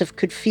Joseph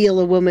could feel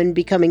a woman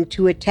becoming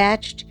too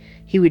attached,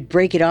 he would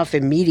break it off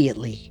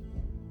immediately.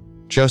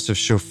 Joseph's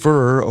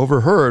chauffeur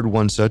overheard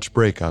one such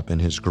breakup in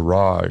his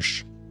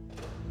garage.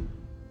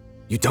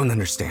 You don't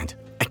understand.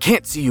 I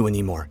can't see you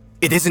anymore.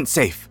 It isn't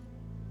safe.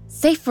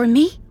 Safe for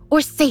me or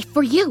safe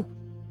for you?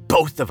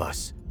 Both of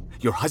us.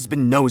 Your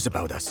husband knows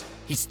about us.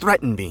 He's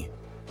threatened me.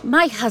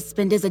 My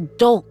husband is a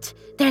dolt.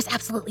 There's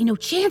absolutely no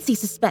chance he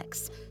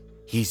suspects.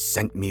 He's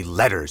sent me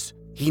letters.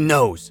 He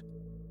knows.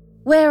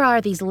 Where are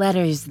these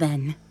letters,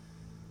 then?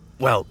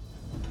 Well,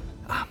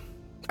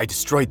 I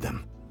destroyed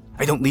them.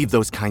 I don't leave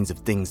those kinds of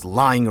things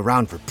lying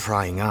around for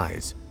prying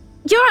eyes.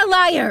 You're a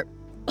liar!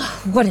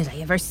 What did I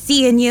ever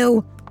see in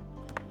you?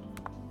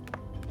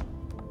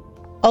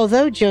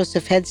 Although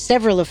Joseph had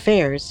several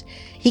affairs,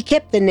 he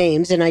kept the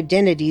names and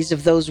identities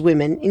of those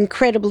women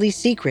incredibly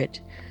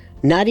secret.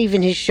 Not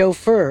even his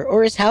chauffeur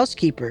or his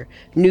housekeeper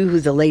knew who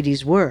the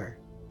ladies were.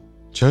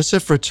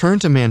 Joseph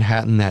returned to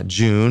Manhattan that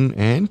June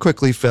and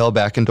quickly fell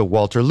back into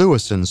Walter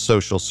Lewison's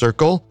social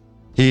circle.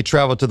 He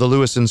traveled to the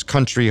Lewisons'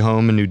 country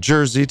home in New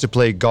Jersey to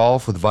play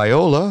golf with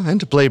Viola and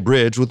to play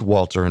bridge with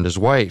Walter and his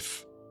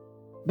wife.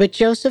 But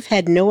Joseph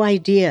had no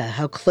idea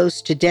how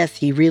close to death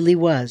he really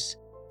was.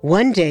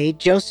 One day,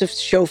 Joseph's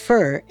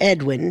chauffeur,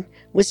 Edwin,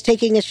 was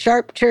taking a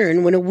sharp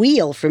turn when a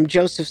wheel from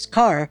Joseph's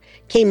car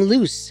came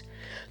loose.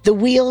 The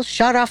wheel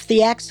shot off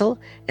the axle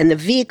and the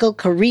vehicle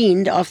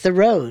careened off the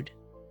road.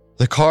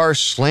 The car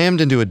slammed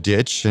into a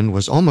ditch and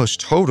was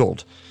almost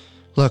totaled.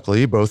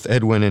 Luckily, both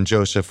Edwin and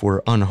Joseph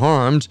were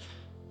unharmed,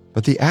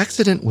 but the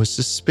accident was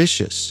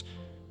suspicious.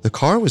 The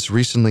car was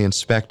recently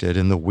inspected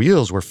and the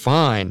wheels were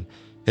fine.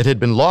 It had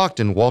been locked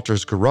in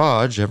Walter's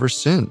garage ever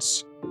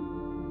since.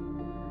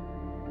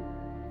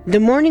 The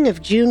morning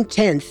of June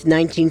 10th,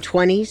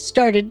 1920,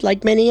 started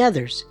like many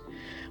others.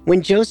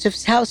 When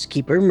Joseph's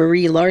housekeeper,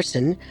 Marie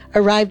Larson,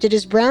 arrived at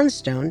his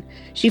brownstone,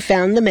 she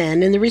found the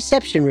man in the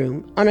reception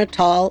room on a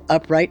tall,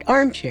 upright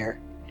armchair.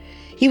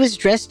 He was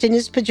dressed in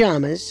his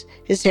pajamas,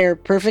 his hair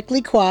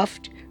perfectly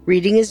coiffed,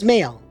 reading his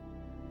mail.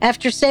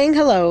 After saying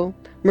hello,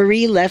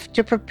 Marie left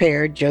to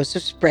prepare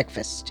Joseph's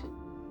breakfast.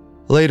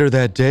 Later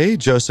that day,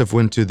 Joseph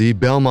went to the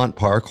Belmont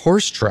Park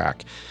horse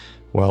track.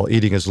 While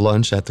eating his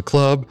lunch at the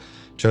club,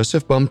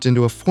 Joseph bumped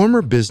into a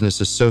former business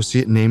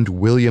associate named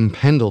William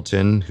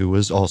Pendleton, who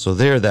was also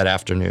there that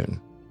afternoon.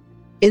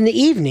 In the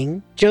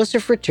evening,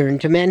 Joseph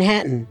returned to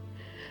Manhattan.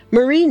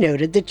 Marie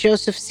noted that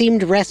Joseph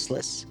seemed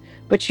restless,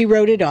 but she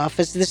wrote it off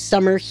as the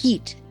summer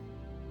heat.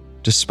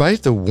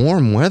 Despite the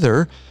warm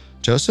weather,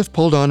 Joseph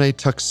pulled on a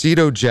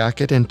tuxedo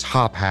jacket and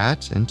top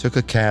hat and took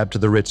a cab to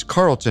the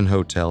Ritz-Carlton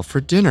Hotel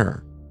for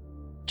dinner.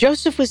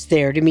 Joseph was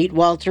there to meet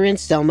Walter and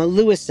Selma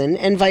Lewison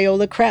and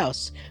Viola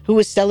Krause, who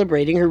was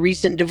celebrating her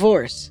recent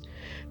divorce.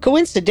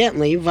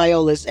 Coincidentally,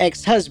 Viola's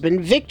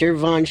ex-husband, Victor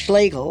von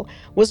Schlegel,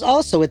 was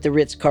also at the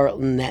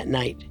Ritz-Carlton that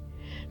night.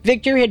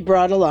 Victor had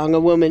brought along a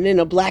woman in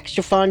a black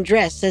chiffon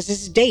dress as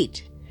his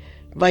date.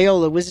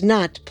 Viola was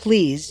not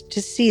pleased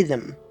to see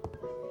them.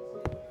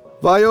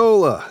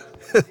 Viola,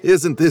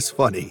 isn't this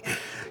funny?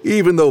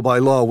 Even though by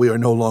law we are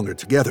no longer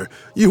together,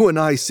 you and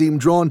I seem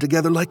drawn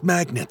together like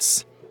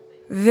magnets.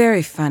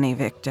 Very funny,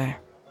 Victor.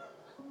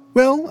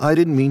 Well, I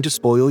didn't mean to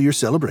spoil your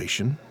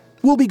celebration.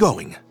 We'll be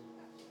going.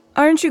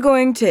 Aren't you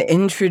going to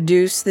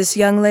introduce this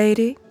young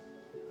lady?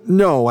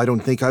 No, I don't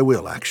think I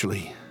will,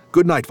 actually.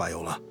 Good night,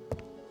 Viola.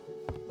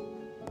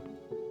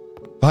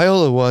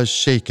 Viola was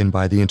shaken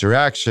by the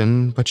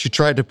interaction, but she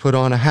tried to put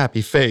on a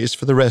happy face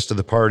for the rest of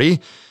the party.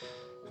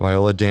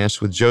 Viola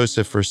danced with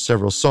Joseph for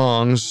several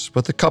songs,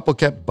 but the couple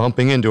kept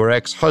bumping into her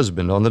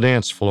ex-husband on the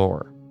dance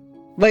floor.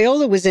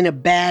 Viola was in a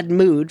bad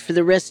mood for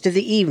the rest of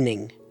the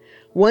evening.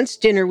 Once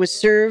dinner was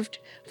served,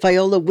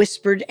 Viola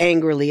whispered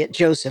angrily at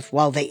Joseph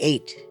while they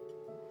ate.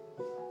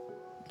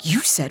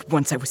 You said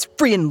once I was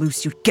free and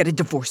loose you'd get a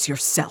divorce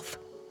yourself.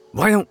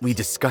 Why don't we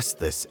discuss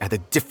this at a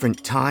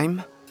different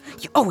time?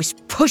 You always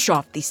push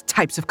off these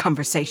types of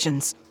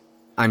conversations.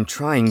 I'm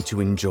trying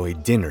to enjoy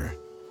dinner.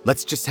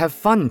 Let's just have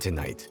fun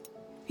tonight.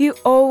 You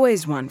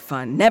always want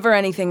fun, never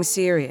anything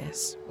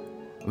serious.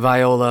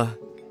 Viola.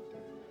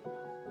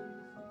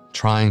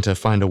 Trying to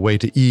find a way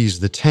to ease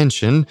the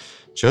tension,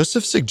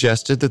 Joseph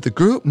suggested that the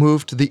group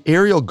move to the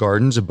aerial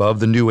gardens above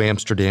the New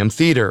Amsterdam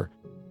Theater.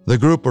 The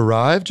group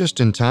arrived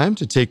just in time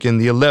to take in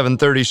the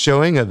 11:30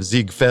 showing of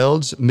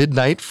Ziegfeld's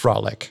Midnight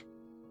Frolic.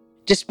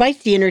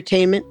 Despite the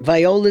entertainment,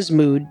 Viola's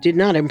mood did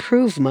not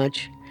improve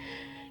much.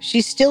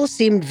 She still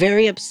seemed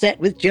very upset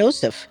with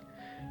Joseph.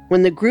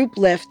 When the group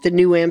left the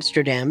New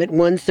Amsterdam at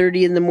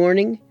 1:30 in the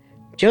morning,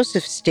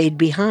 Joseph stayed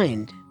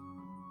behind.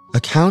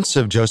 Accounts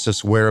of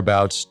Joseph's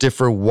whereabouts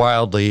differ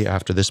wildly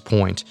after this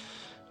point.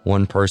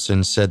 One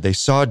person said they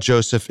saw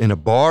Joseph in a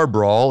bar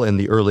brawl in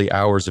the early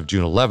hours of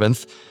June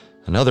 11th.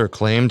 Another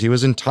claimed he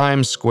was in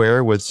Times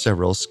Square with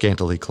several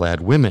scantily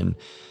clad women.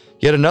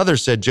 Yet another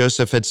said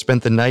Joseph had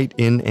spent the night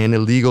in an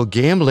illegal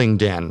gambling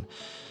den.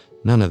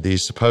 None of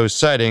these supposed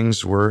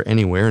sightings were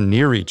anywhere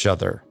near each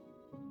other.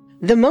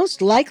 The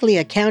most likely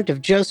account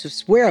of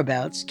Joseph's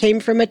whereabouts came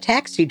from a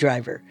taxi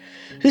driver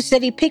who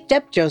said he picked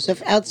up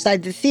Joseph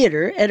outside the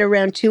theater at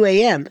around 2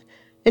 a.m.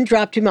 and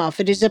dropped him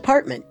off at his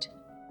apartment.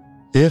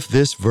 If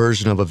this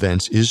version of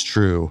events is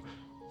true,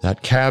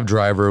 that cab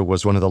driver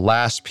was one of the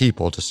last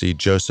people to see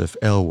Joseph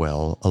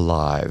Elwell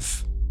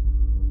alive.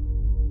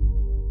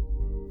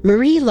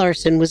 Marie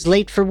Larson was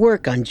late for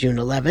work on June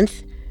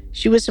 11th.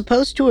 She was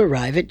supposed to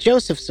arrive at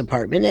Joseph's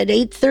apartment at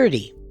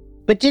 8:30,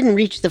 but didn't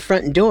reach the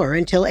front door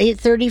until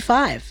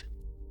 8:35.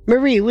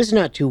 Marie was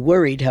not too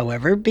worried,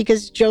 however,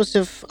 because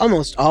Joseph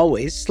almost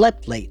always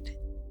slept late.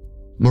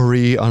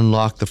 Marie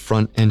unlocked the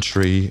front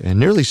entry and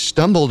nearly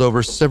stumbled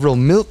over several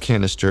milk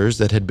canisters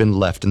that had been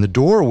left in the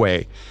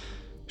doorway.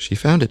 She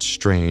found it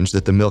strange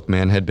that the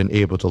milkman had been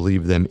able to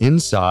leave them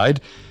inside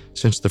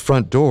since the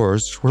front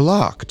doors were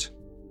locked.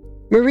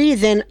 Marie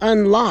then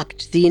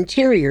unlocked the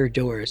interior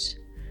doors.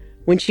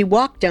 When she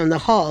walked down the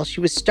hall, she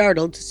was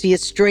startled to see a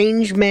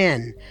strange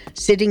man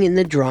sitting in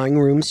the drawing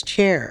room's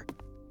chair.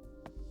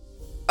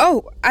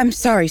 Oh, I'm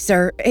sorry,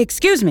 sir.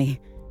 Excuse me.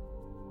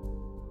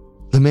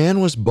 The man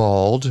was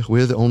bald,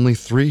 with only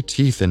 3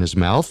 teeth in his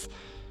mouth.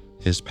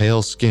 His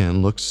pale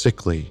skin looked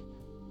sickly.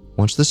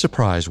 Once the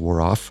surprise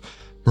wore off,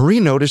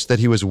 Marie noticed that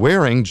he was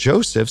wearing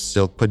Joseph's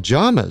silk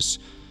pajamas.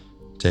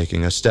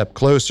 Taking a step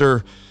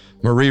closer,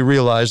 Marie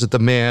realized that the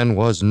man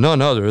was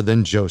none other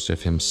than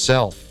Joseph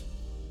himself.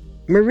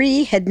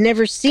 Marie had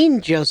never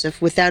seen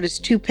Joseph without his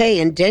toupee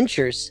and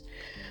dentures.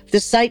 The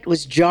sight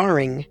was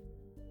jarring.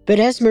 But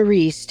as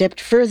Marie stepped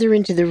further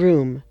into the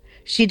room,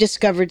 she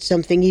discovered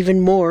something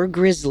even more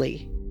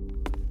grisly.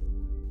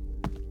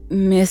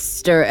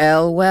 Mr.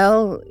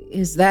 Elwell,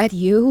 is that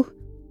you?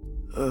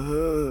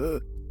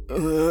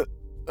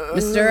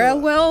 Mr.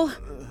 Elwell?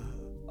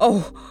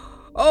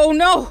 Oh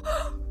no!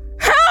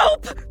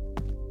 Help!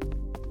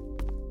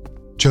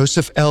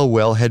 Joseph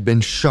Elwell had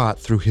been shot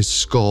through his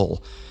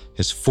skull.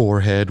 His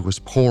forehead was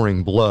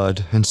pouring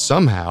blood, and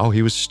somehow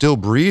he was still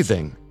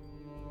breathing.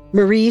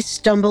 Marie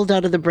stumbled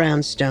out of the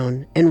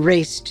brownstone and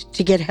raced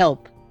to get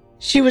help.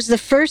 She was the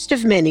first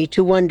of many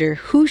to wonder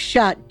who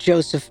shot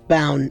Joseph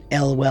Bowne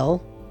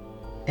Elwell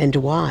and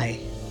why.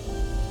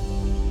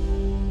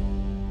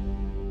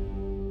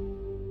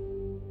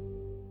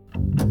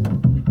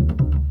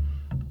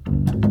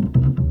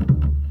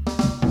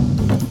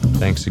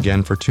 Thanks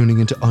again for tuning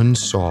into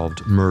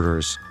Unsolved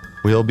Murders.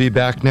 We'll be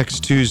back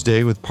next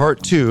Tuesday with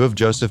part 2 of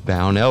Joseph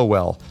Bowne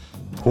Elwell.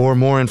 For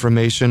more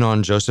information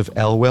on Joseph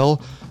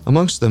Elwell,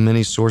 amongst the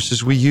many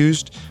sources we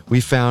used,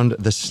 we found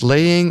The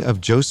Slaying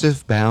of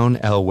Joseph Bowne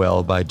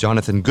Elwell by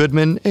Jonathan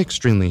Goodman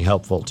extremely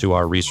helpful to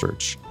our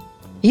research.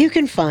 You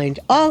can find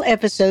all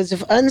episodes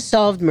of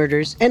Unsolved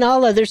Murders and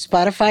all other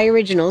Spotify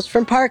originals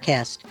from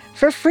Parcast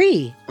for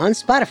free on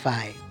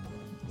Spotify.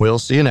 We'll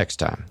see you next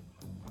time.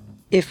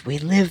 If we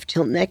live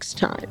till next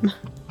time.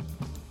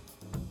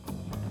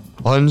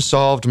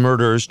 Unsolved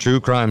Murders True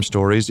Crime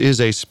Stories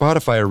is a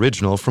Spotify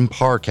original from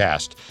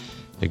Parcast.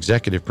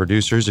 Executive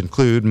producers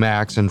include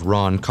Max and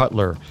Ron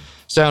Cutler.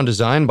 Sound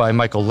design by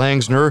Michael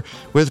Langsner,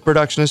 with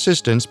production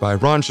assistance by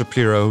Ron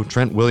Shapiro,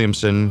 Trent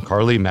Williamson,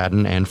 Carly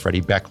Madden, and Freddie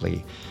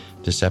Beckley.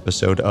 This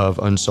episode of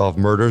Unsolved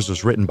Murders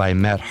was written by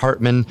Matt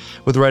Hartman,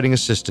 with writing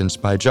assistance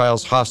by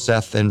Giles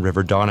Hofseth and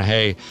River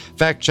Donahue,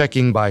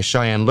 fact-checking by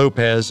Cheyenne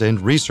Lopez, and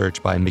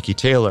research by Mickey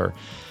Taylor.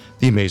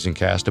 The amazing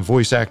cast of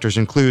voice actors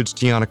includes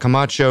Tiana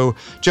Camacho,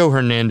 Joe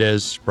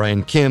Hernandez,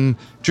 Brian Kim,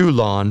 Drew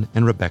Lawn,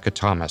 and Rebecca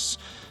Thomas.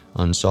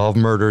 Unsolved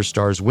Murders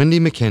stars Wendy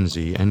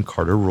McKenzie and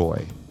Carter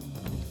Roy.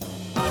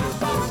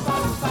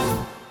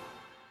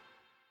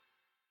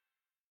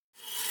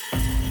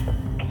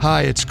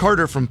 Hi, it's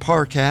Carter from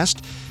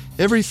Parcast.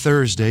 Every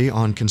Thursday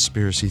on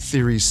Conspiracy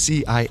Theories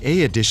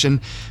CIA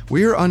Edition,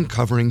 we're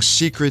uncovering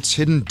secrets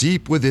hidden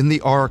deep within the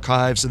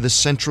archives of the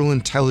Central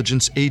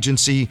Intelligence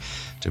Agency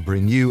to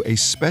bring you a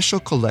special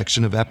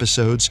collection of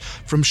episodes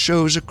from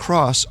shows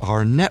across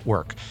our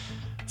network.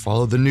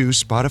 Follow the new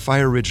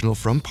Spotify original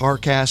from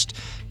Parcast,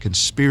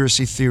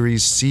 Conspiracy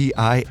Theories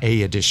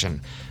CIA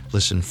Edition.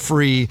 Listen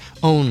free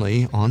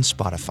only on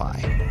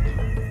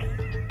Spotify.